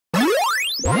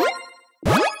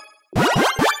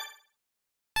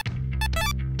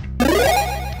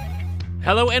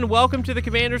Hello and welcome to the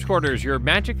Commander's Quarters, your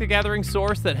Magic the Gathering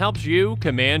source that helps you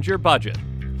command your budget.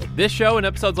 This show and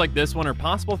episodes like this one are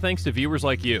possible thanks to viewers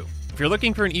like you. If you're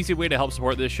looking for an easy way to help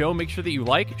support this show, make sure that you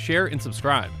like, share, and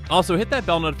subscribe. Also, hit that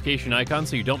bell notification icon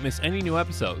so you don't miss any new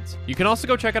episodes. You can also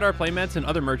go check out our playmats and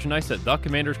other merchandise at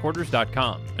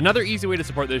thecommandersquarters.com. Another easy way to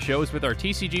support this show is with our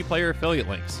TCG player affiliate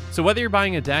links. So whether you're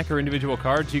buying a deck or individual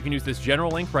cards, you can use this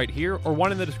general link right here or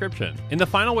one in the description. And the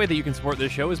final way that you can support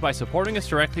this show is by supporting us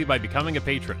directly by becoming a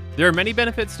patron. There are many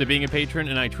benefits to being a patron,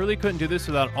 and I truly couldn't do this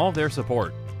without all of their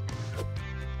support.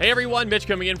 Hey everyone, Mitch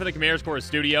coming in from the Commander's Quarters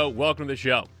studio. Welcome to the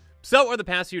show. So, over the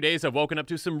past few days, I've woken up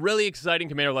to some really exciting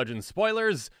Commander Legends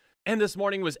spoilers, and this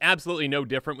morning was absolutely no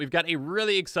different. We've got a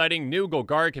really exciting new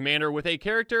Golgari commander with a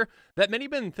character that many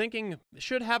have been thinking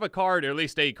should have a card, or at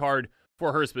least a card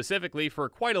for her specifically, for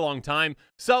quite a long time.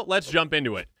 So, let's jump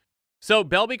into it. So,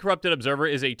 Belbe Corrupted Observer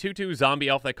is a 2/2 zombie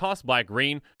elf that costs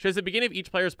black-green. She has the beginning of each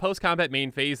player's post-combat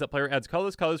main phase. That player adds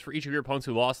colorless colors for each of your opponents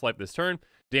who lost life this turn.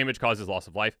 Damage causes loss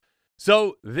of life.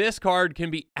 So, this card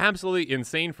can be absolutely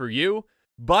insane for you,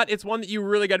 but it's one that you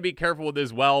really got to be careful with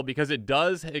as well, because it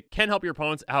can help your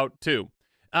opponents out too.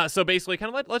 So basically,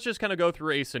 let's just go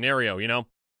through a scenario,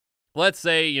 Let's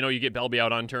say, you get Belbe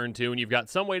out on turn 2, and you've got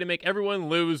some way to make everyone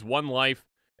lose 1 life,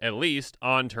 at least,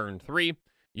 on turn 3.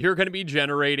 You're going to be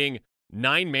generating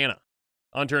 9 mana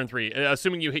on turn 3,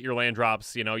 assuming you hit your land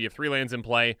drops. You have 3 lands in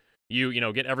play.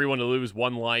 You get everyone to lose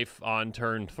 1 life on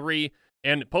turn 3.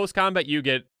 And post-combat, you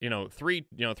get, 3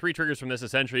 triggers from this,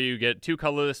 essentially. You get 2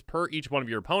 colorless per each one of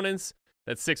your opponents.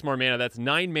 That's 6 more mana. That's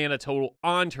 9 mana total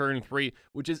on turn 3,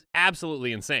 which is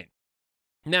absolutely insane.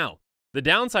 Now, the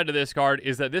downside of this card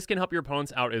is that this can help your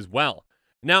opponents out as well.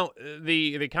 Now,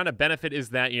 the kind of benefit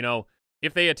is that,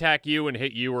 if they attack you and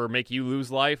hit you or make you lose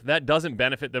life, that doesn't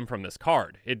benefit them from this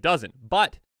card. It doesn't.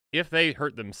 But if they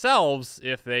hurt themselves,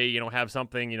 if they, have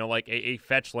something, like a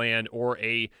fetch land or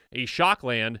a shock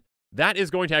land, that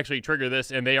is going to actually trigger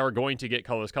this, and they are going to get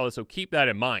colorless colors. So keep that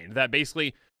in mind, that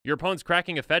basically your opponent's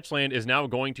cracking a fetch land is now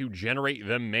going to generate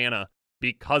them mana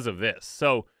because of this.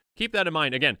 So keep that in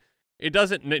mind. Again, it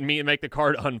doesn't mean make the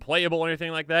card unplayable or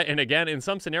anything like that. And again, in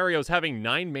some scenarios, having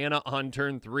 9 mana on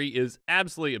turn 3 is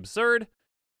absolutely absurd.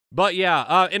 But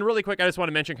yeah, and really quick, I just want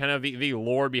to mention kind of the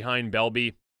lore behind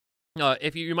Belbe.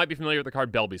 If you might be familiar with the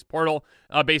card Belbe's Portal,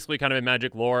 basically kind of in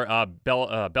Magic lore,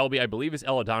 Belbe, I believe, is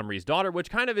Eladamri's daughter, which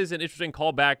kind of is an interesting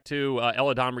callback to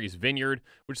Eladamri's Vineyard,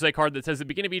 which is a card that says at the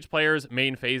beginning of each player's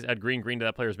main phase, add green to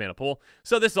that player's mana pool.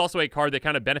 So this is also a card that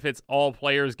kind of benefits all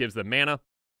players, gives them mana.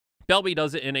 Belbe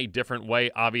does it in a different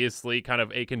way, obviously, kind of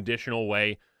a conditional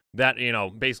way that,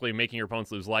 basically making your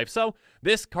opponents lose life. So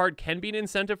this card can be an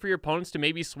incentive for your opponents to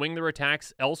maybe swing their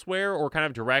attacks elsewhere or kind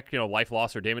of direct, life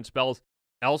loss or damage spells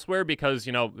elsewhere, because,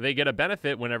 they get a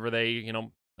benefit whenever they,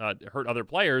 hurt other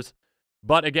players.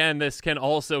 But again, this can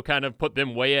also kind of put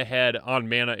them way ahead on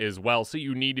mana as well. So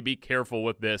you need to be careful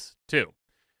with this too.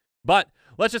 But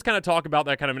let's just kind of talk about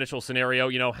that kind of initial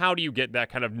scenario. How do you get that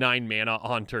kind of 9 mana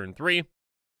on turn 3?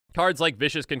 Cards like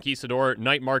Vicious Conquistador,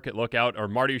 Night Market Lookout, or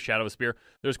Mardu Shadow Spear.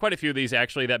 There's quite a few of these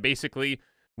actually that basically,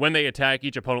 when they attack,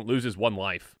 each opponent loses 1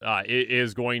 life. It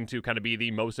is going to kind of be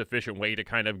the most efficient way to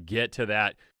kind of get to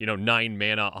that, 9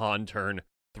 mana on turn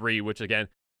 3, which again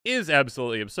is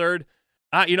absolutely absurd.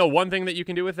 One thing that you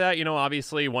can do with that,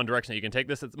 obviously one direction that you can take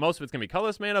this, most of it's going to be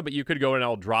colorless mana, but you could go an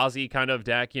Eldrazi kind of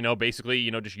deck,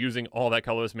 basically, just using all that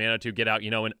colorless mana to get out,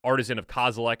 an Artisan of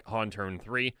Kozilek on turn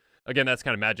 3. Again, that's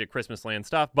kind of Magic Christmas land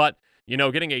stuff, but,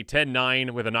 getting a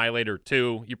 10-9 with Annihilator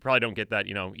 2, you probably don't get that,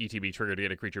 ETB trigger to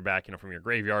get a creature back, from your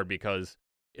graveyard, because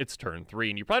it's turn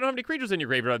 3, and you probably don't have any creatures in your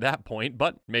graveyard at that point,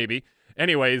 but maybe.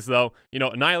 Anyways, though,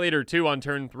 Annihilator 2 on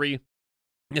turn 3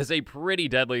 is a pretty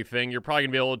deadly thing. You're probably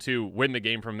going to be able to win the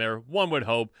game from there, one would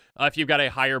hope. If you've got a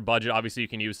higher budget, obviously you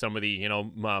can use some of the,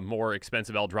 more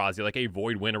expensive Eldrazi, like a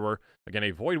Void Winnower. Again,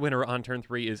 a Void Winnower on turn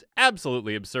 3 is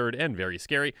absolutely absurd and very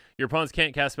scary. Your opponents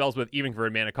can't cast spells with even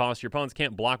converted mana cost. Your opponents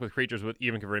can't block with creatures with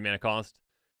even converted mana cost.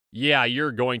 Yeah,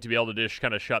 you're going to be able to just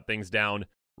kind of shut things down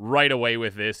right away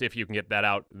with this if you can get that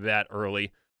out that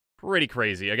early. Pretty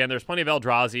crazy. Again, there's plenty of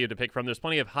Eldrazi to pick from. There's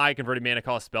plenty of high converted mana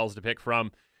cost spells to pick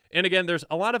from. And again, there's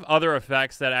a lot of other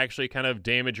effects that actually kind of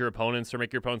damage your opponents or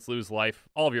make your opponents lose life,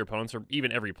 all of your opponents, or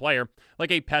even every player, like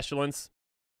a Pestilence.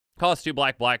 Costs 2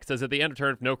 black, says at the end of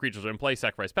turn, if no creatures are in play,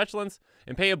 sacrifice Pestilence,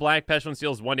 and pay a black. Pestilence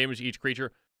deals 1 damage to each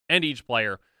creature and each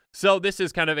player. So this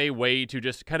is kind of a way to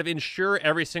just kind of ensure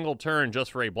every single turn,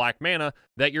 just for a black mana,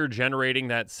 that you're generating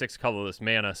that 6 colorless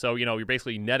mana. So, you're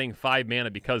basically netting 5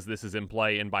 mana because this is in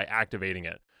play and by activating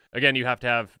it. again, you have to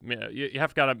have, you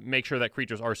have got to make sure that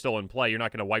creatures are still in play. You're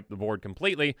not going to wipe the board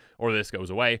completely, or this goes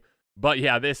away. But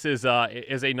yeah, this is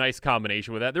a nice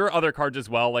combination with that. There are other cards as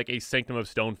well, like a Sanctum of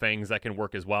Stonefangs that can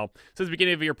work as well. So at the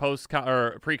beginning of your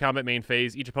or pre-combat main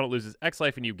phase, each opponent loses X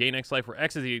life and you gain X life, where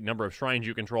X is the number of shrines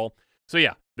you control. So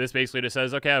yeah, this basically just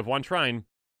says, okay, I have one shrine.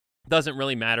 Doesn't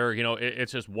really matter, you know,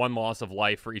 it's just one loss of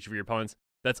life for each of your opponents.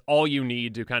 That's all you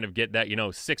need to kind of get that, you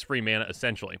know, 6 free mana,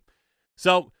 essentially.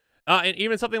 So, and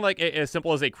even something like as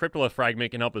simple as a Cryptolith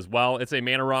Fragment can help as well. It's a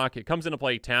mana rock. It comes into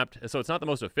play tapped, so it's not the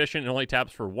most efficient. It only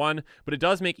taps for 1, but it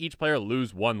does make each player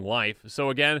lose 1 life.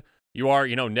 So again, you are,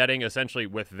 you know, netting essentially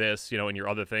with this, you know, and your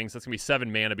other things. That's going to be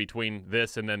 7 mana between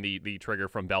this and then the trigger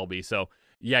from Belbe. So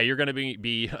yeah, you're going to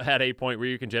be at a point where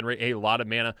you can generate a lot of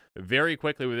mana very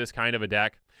quickly with this kind of a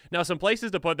deck. Now, some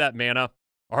places to put that mana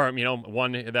are, you know,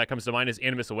 one that comes to mind is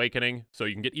Animus Awakening, so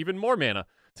you can get even more mana.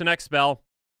 It's the next spell.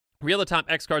 Reveal the top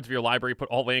X cards of your library, put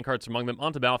all land cards among them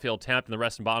onto the battlefield tapped, and the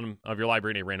rest and bottom of your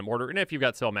library in a random order. And if you've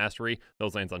got Spell Mastery,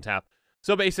 those lands on tap.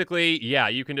 So basically, yeah,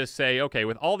 you can just say, okay,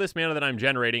 with all this mana that I'm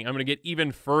generating, I'm going to get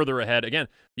even further ahead. Again,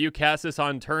 if you cast this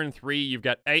on turn 3, you've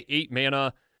got 8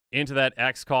 mana into that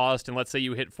X cost, and let's say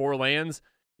you hit 4 lands,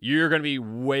 you're going to be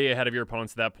way ahead of your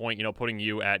opponents at that point, you know, putting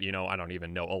you at, you know, I don't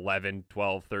even know, 11,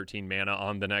 12, 13 mana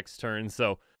on the next turn,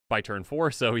 so by turn 4.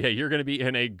 So yeah, you're going to be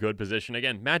in a good position.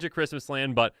 Again, Magic Christmas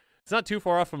Land, but it's not too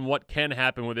far off from what can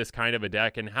happen with this kind of a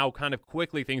deck and how kind of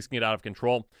quickly things can get out of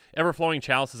control. Everflowing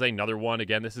Chalice is another one.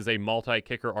 Again, this is a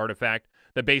multi-kicker artifact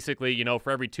that basically, you know,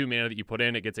 for every 2 mana that you put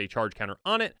in, it gets a charge counter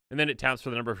on it, and then it taps for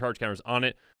the number of charge counters on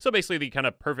it. So basically the kind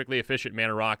of perfectly efficient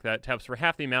mana rock that taps for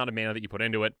half the amount of mana that you put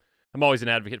into it. I'm always an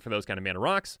advocate for those kind of mana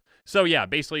rocks. So yeah,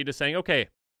 basically just saying, okay,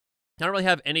 I don't really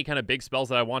have any kind of big spells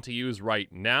that I want to use right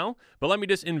now, but let me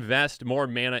just invest more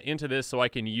mana into this so I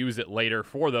can use it later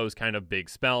for those kind of big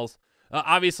spells.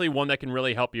 Obviously, one that can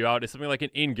really help you out is something like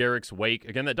an In Garruk's Wake.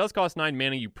 Again, that does cost 9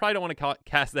 mana. You probably don't want to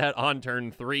cast that on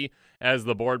turn 3, as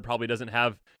the board probably doesn't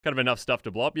have kind of enough stuff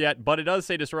to blow up yet, but it does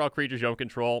say destroy all creatures you don't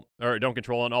control, and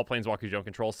all planeswalkers you don't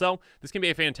control. So this can be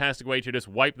a fantastic way to just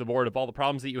wipe the board of all the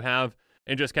problems that you have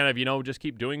and just kind of, you know, just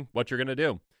keep doing what you're going to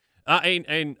do.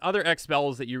 And other X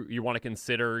spells that you want to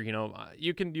consider, you know,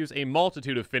 you can use a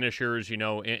multitude of finishers, you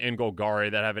know, in Golgari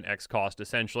that have an X cost,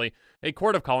 essentially. A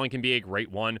Court of Calling can be a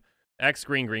great one. X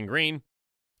green,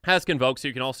 has Convoke, so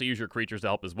you can also use your creatures to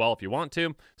help as well if you want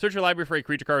to. Search your library for a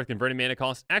creature card with converted mana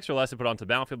cost, X or less, to put onto the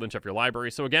battlefield and check your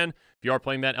library. So again, if you are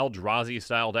playing that Eldrazi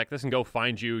style deck, this can go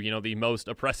find you, you know, the most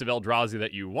oppressive Eldrazi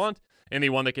that you want, and the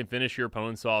one that can finish your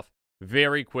opponents off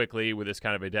very quickly with this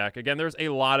kind of a deck. Again, there's a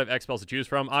lot of X spells to choose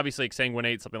from. Obviously,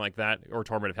 Exsanguinate, something like that, or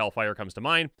Torment of Hellfire comes to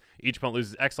mind. Each opponent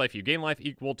loses X life, you gain life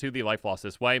equal to the life loss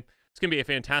this way. It's going to be a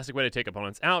fantastic way to take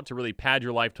opponents out, to really pad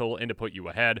your life total and to put you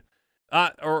ahead.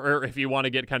 Or if you want to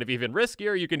get kind of even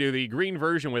riskier, you can do the green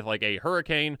version with like a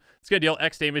Hurricane. It's going to deal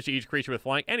X damage to each creature with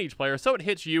flying and each player, so it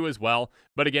hits you as well.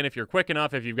 But again, if you're quick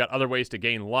enough, if you've got other ways to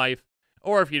gain life,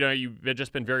 or if, you know, you've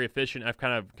just been very efficient at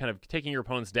kind of taking your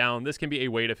opponents down, this can be a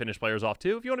way to finish players off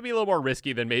too. If you want to be a little more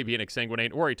risky than maybe an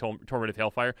Exsanguinate or a Torment of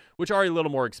Hellfire, which are a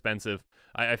little more expensive.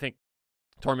 I think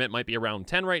Torment might be around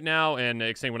 10 right now, and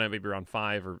Exsanguinate may be around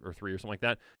 5 or 3 or something like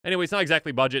that. Anyway, it's not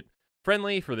exactly budget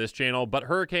friendly for this channel, but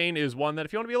Hurricane is one that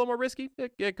if you want to be a little more risky,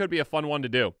 it could be a fun one to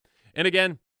do. And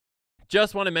again,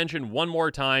 just want to mention one more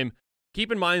time,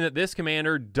 keep in mind that this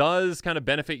commander does kind of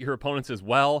benefit your opponents as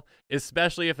well,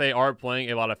 especially if they are playing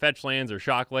a lot of fetch lands or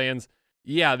shock lands.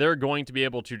 Yeah, they're going to be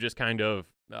able to just kind of,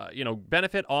 you know,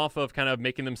 benefit off of kind of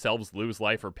making themselves lose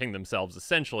life or ping themselves,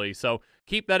 essentially. So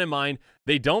keep that in mind.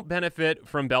 They don't benefit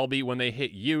from Belbe when they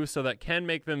hit you, so that can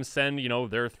make them send, you know,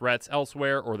 their threats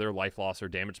elsewhere or their life loss or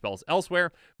damage spells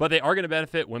elsewhere, but they are going to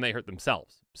benefit when they hurt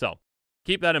themselves. So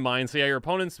keep that in mind. So yeah, your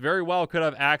opponents very well could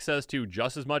have access to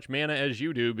just as much mana as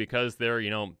you do because they're,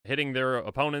 you know, hitting their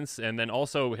opponents and then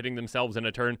also hitting themselves in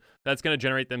a turn. That's going to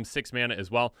generate them 6 mana as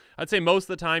well. I'd say most of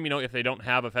the time, you know, if they don't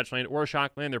have a fetch land or a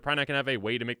shock land, they're probably not going to have a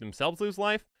way to make themselves lose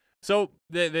life. So,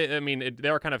 I mean, they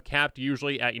are kind of capped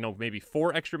usually at, you know, maybe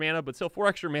 4 extra mana, but still 4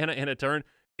 extra mana in a turn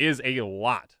is a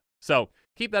lot. So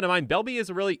keep that in mind. Belbe is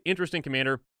a really interesting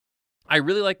commander. I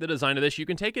really like the design of this. You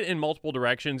can take it in multiple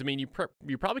directions. I mean, you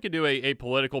probably could do a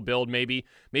political build, maybe.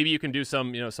 Maybe you can do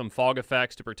some, you know, some fog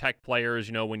effects to protect players,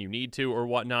 you know, when you need to or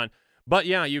whatnot. But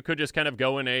yeah, you could just kind of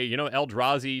go in a, you know,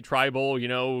 Eldrazi tribal, you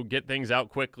know, get things out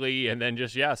quickly and then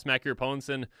just, yeah, smack your opponents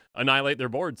and annihilate their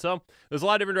board. So there's a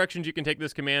lot of different directions you can take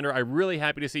this commander. I'm really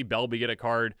happy to see Belbe get a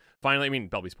card. Finally, I mean,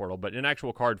 Belbe's Portal, but an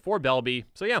actual card for Belbe.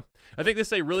 So yeah, I think this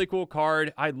is a really cool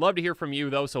card. I'd love to hear from you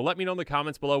though. So let me know in the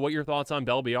comments below what your thoughts on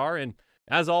Belbe are. And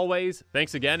as always,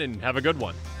 thanks again and have a good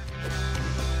one.